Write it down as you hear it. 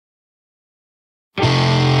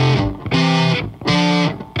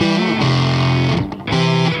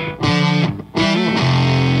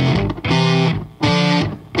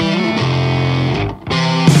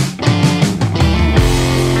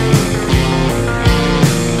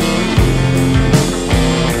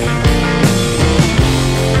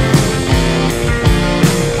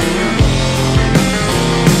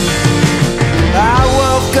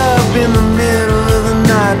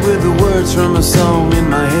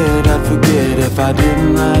I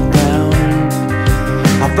didn't write down.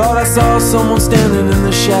 I thought I saw someone standing in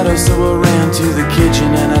the shadow, so I ran to the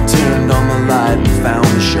kitchen and I turned on the light and found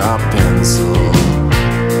a sharp pencil.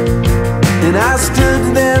 And I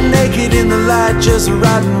stood there naked in the light, just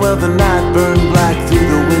writing. Well, the night burned black through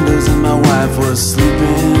the windows and my wife was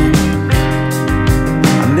sleeping.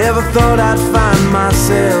 I never thought I'd find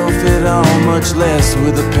myself at all, much less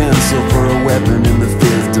with a pencil for a weapon in the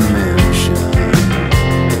fifth dimension.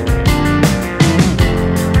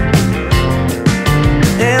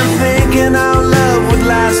 And thinking our love would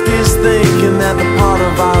last is thinking that the part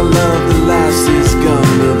of our love that lasts is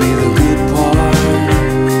gonna be the good part.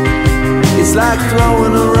 It's like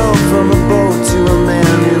throwing a rope from a boat to a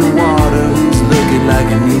man in water who's looking like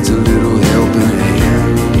he needs a little helping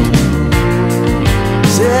hand.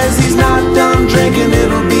 Says he's not done drinking,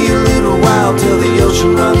 it'll be a little while till the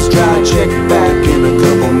ocean runs dry. Check back in a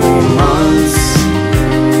couple more months.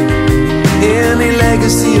 Any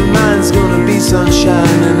legacy of mine's gonna be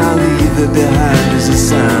sunshine, and I'll leave it behind as a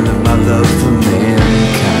sign of my love for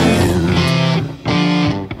mankind.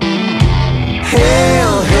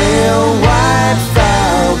 Hail, hail, white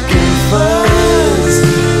falcon fuzz,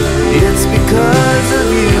 it's because of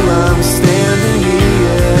you I'm standing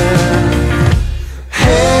here.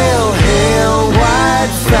 Hail, hail,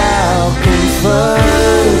 white falcon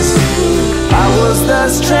fuzz, I was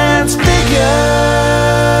thus transfigured.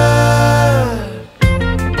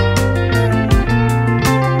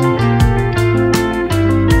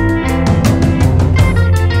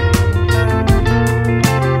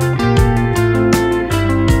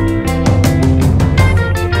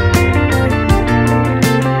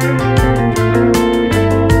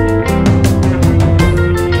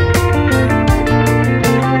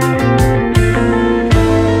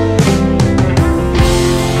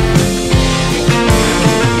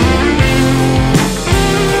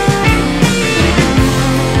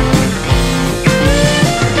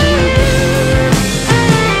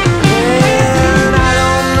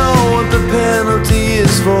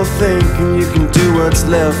 For thinking you can do what's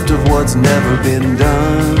left of what's never been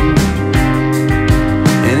done.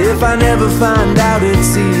 And if I never find out,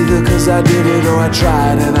 it's either 'cause I did it or I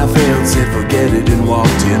tried and I failed, said forget it and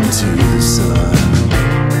walked into the sun.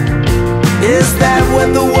 Is that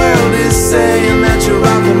what the world is saying, that your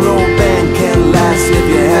rock and roll band can't last if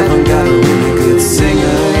you haven't got a really good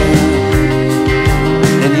singer?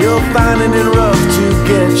 And you're finding it rough to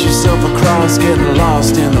get yourself across, getting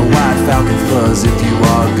lost in the white falcon fuzz if you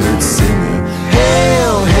are a good singer.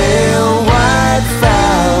 Hail, hail, white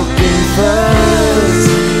falcon fuzz.